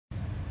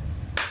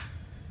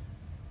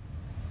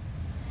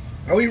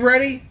Are we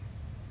ready?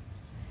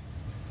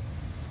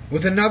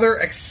 With another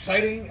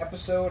exciting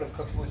episode of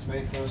Cooking with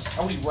Space Ghost.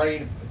 Are we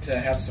ready to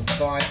have some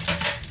fun?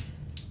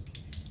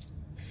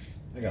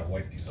 I gotta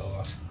wipe these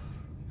off.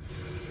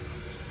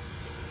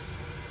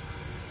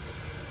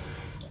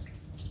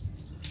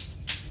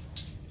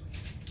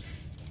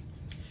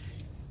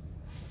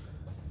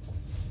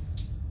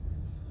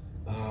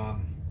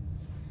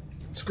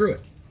 Screw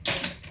it.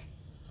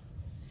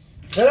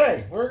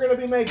 Today, we're going to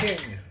be making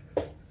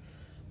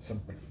some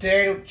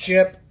potato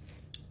chip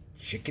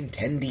chicken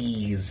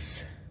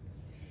tendies.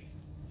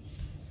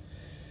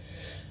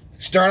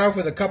 Start off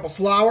with a cup of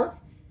flour,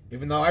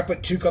 even though I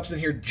put 2 cups in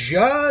here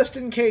just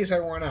in case I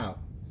run out.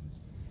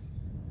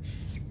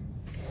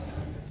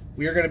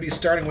 We are going to be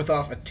starting with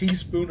off a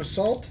teaspoon of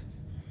salt.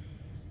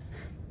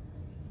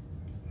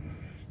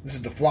 This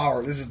is the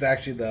flour. This is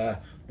actually the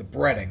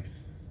breading.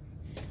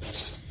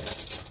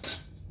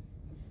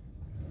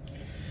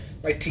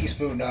 My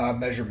teaspoon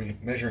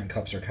measuring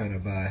cups are kind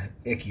of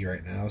icky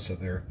right now, so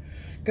they're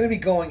going to be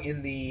going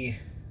in the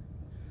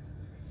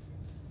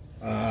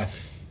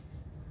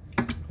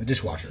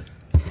dishwasher.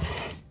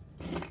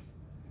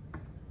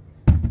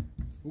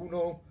 Oh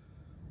no!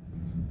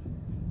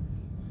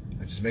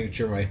 I'm just making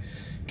sure my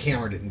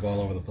camera didn't go all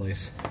over the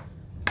place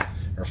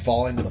or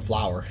fall into the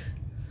flour.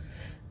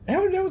 That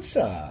would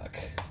suck.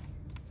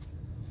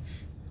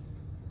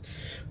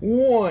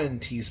 1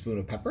 teaspoon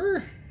of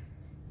pepper.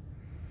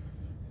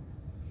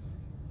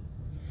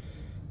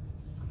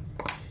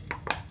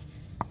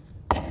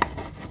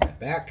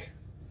 Back.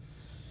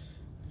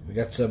 We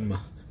got some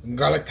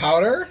garlic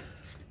powder.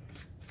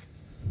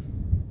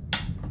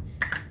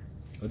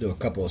 I'll do a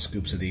couple of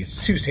scoops of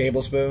these. 2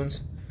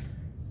 tablespoons.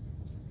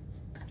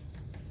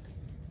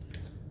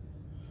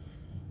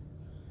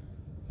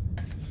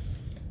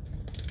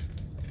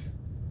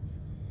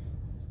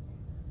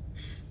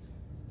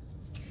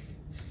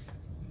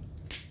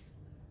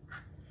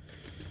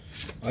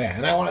 Oh yeah,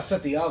 and I want to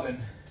set the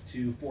oven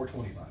to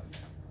 425.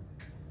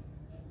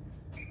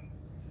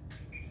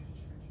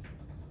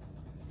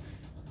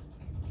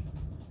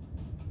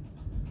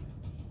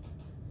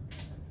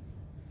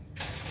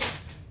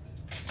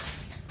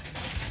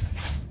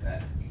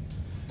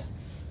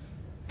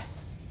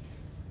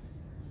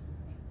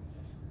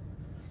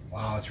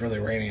 Wow, it's really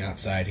raining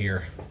outside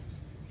here.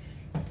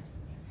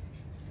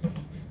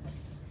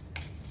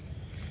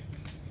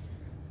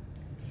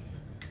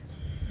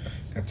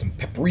 Got some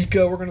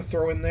paprika we're going to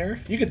throw in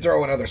there. You could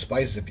throw in other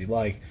spices if you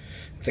like.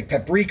 It's like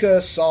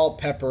paprika, salt,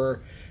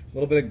 pepper, a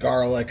little bit of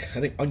garlic. I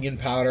think onion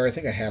powder. I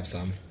think I have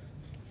some.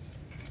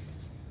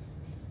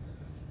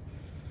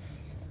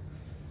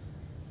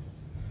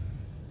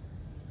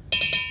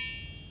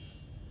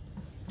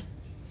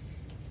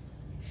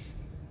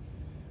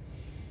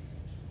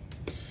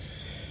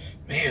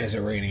 Man, is it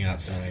raining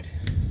outside.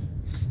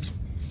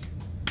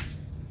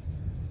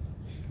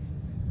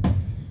 I'm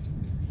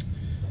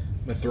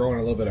going to throw in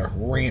a little bit of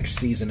ranch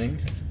seasoning.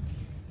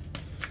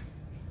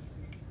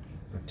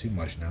 Not too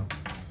much now.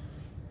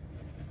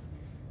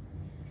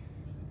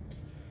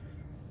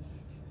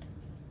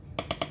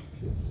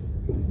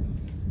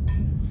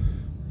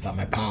 Thought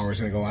my power was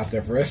going to go out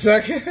there for a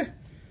second.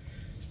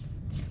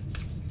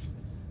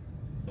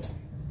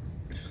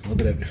 A little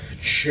bit of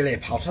chili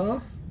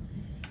powder.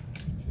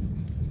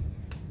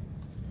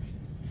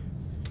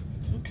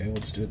 Okay,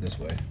 we'll just do it this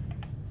way.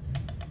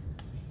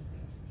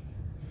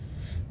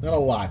 Not a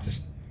lot,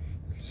 just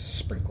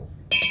sprinkle.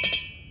 I'm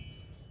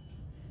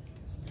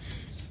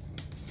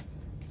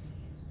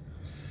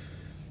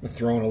gonna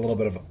throw in a little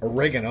bit of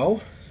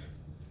oregano.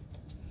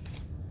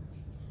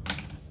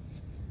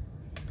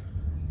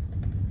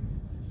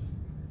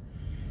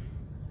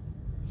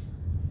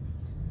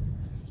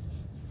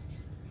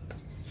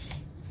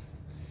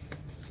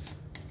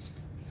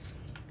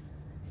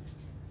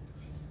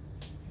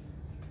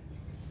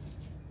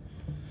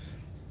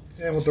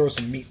 And we'll throw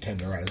some meat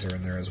tenderizer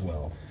in there as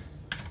well.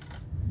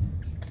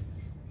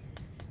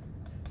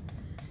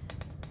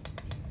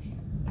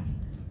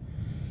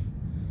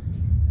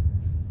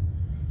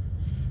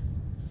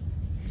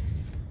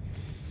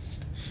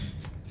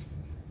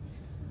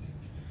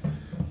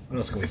 What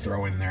else can we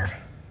throw in there?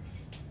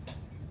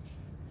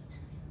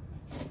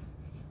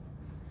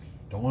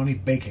 Don't want any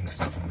baking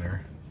stuff in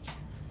there.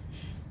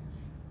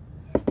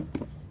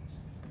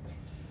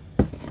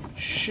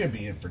 Should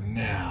be it for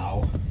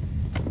now.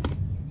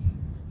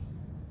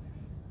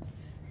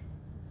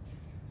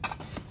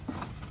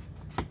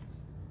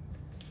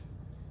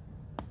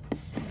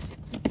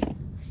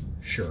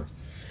 Sure.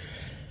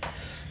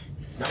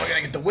 Now we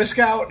gotta get the whisk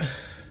out.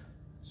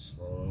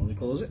 Slowly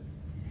close it.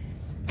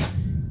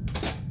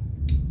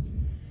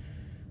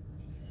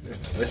 There's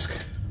the whisk.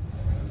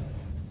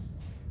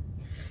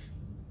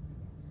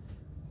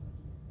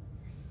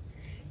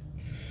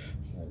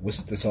 We'll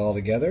whisk this all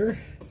together.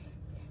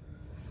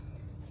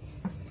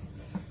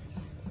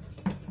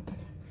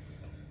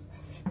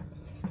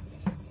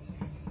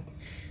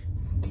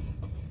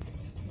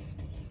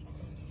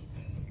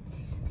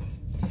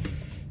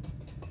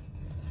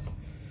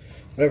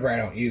 Whatever I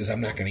don't use,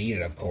 I'm not going to eat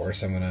it, of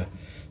course. I'm going to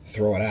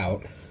throw it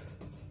out.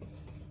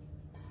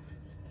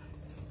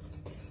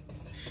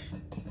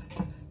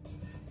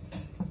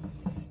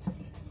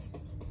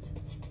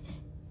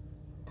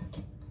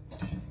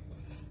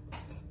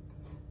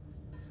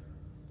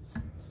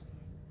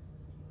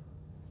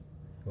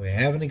 Do we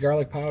have any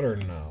garlic powder?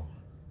 No.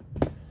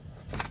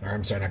 Or,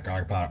 I'm sorry, not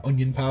garlic powder.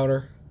 Onion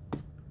powder.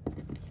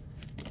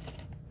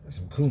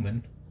 Some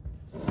cumin.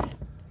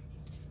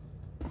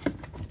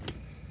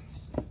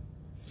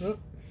 Oh,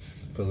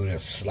 put a little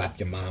slap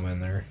your mama in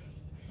there.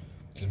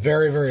 Just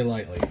very, very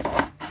lightly.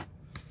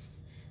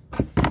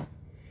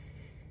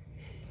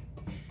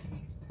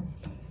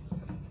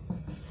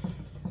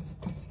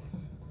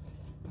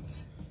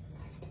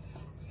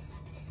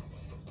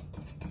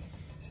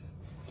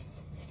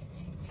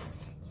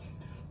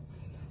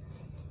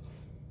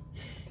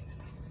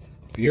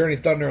 If you hear any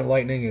thunder and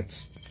lightning,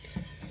 it's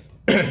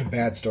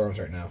bad storms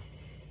right now.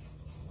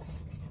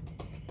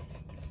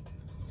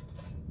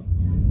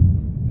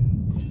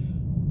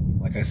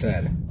 Like I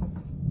said.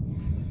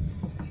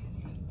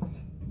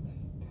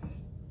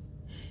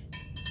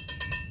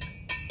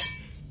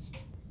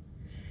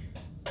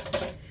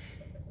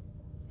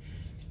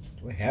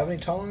 Do we have any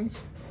tongs?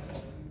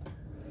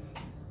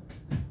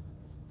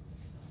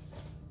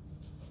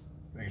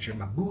 Making sure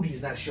my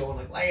booty's not showing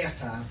like last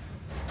time.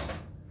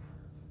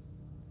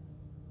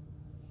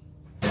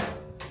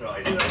 No,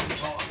 I do have some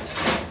tongs.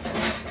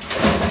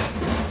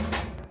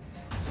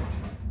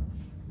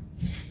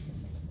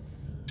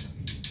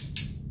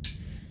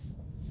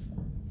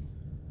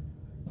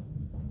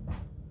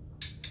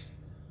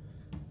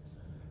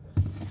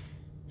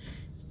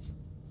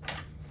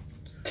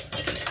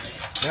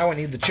 Now I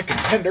need the chicken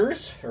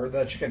tenders, or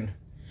the chicken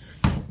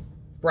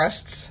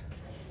breasts.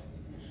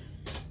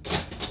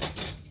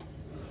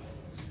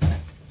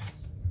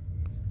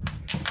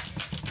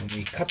 And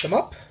we cut them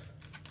up.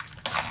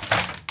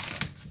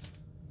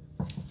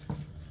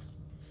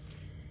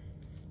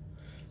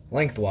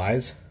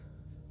 Lengthwise,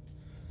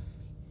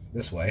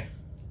 this way.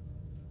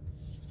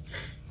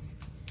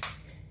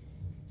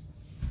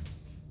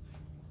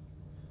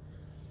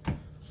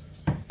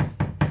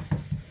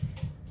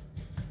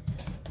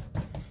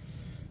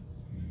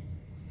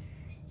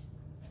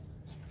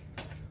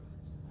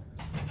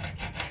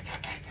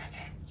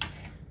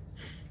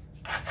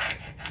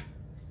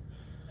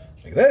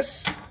 Like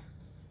this.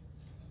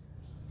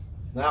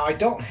 Now I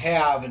don't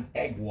have an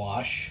egg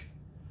wash,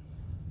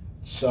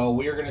 so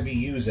we are going to be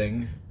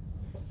using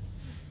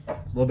a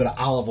little bit of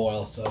olive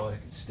oil so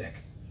it can stick.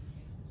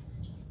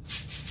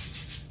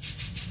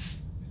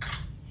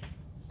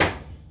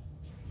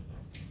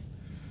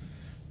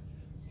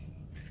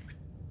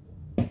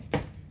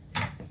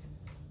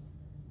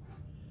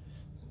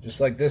 Just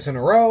like this in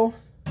a row.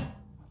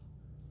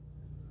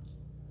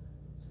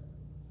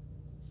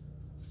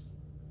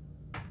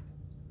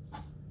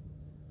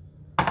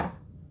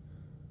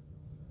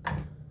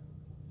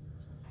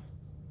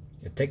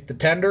 You take the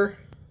tender,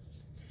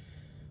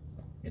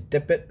 you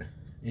dip it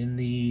in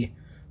the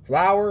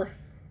flour,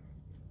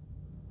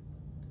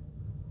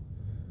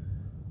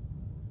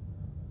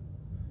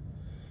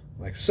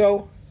 like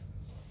so.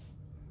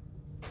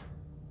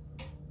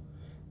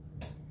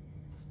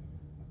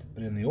 Dip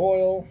it in the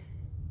oil.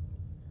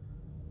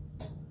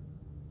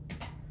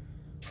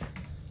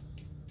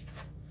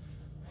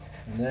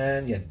 And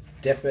then you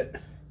dip it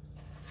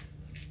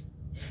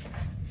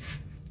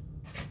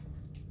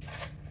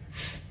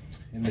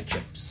in the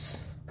chips.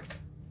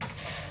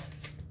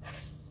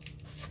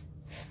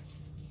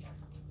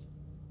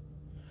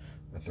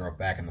 I'll throw it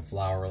back in the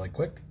flour really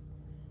quick.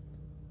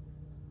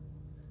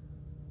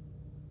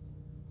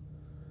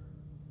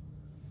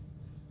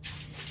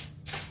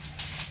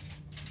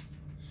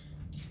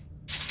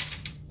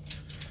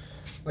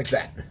 Like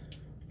that.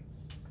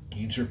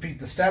 You just repeat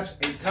the steps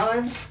 8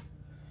 times.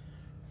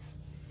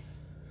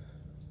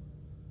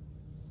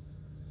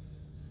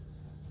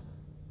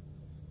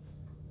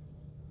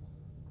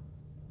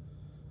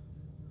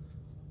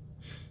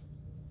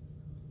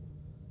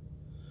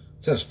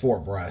 It says 4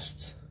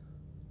 breasts.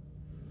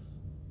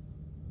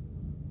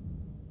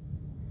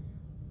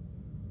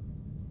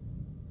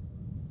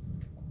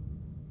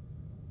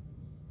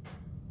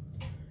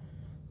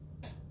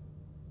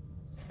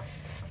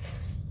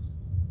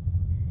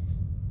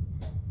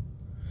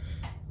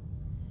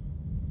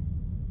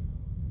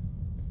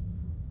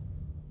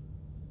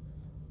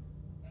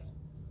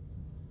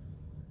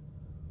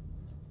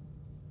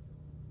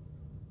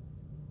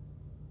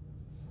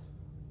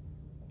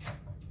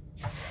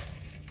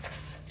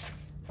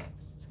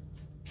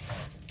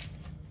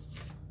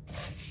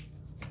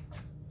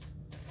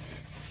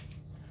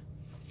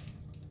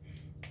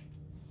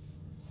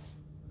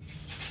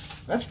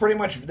 That's pretty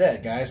much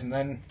it, guys. And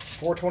then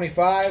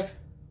 425.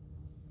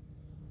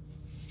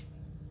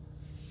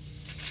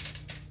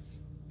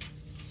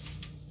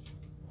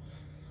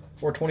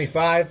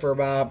 For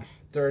about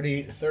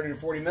 30 to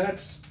 40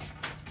 minutes.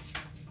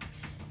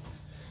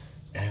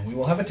 And we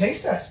will have a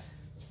taste test.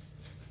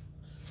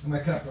 I'm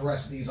going to cut up the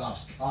rest of these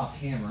off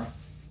camera.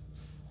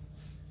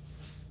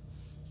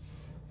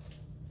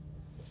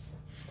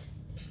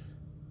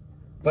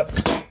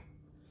 But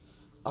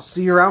I'll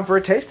see you around for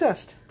a taste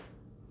test.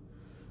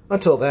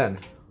 Until then,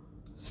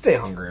 stay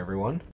hungry, everyone.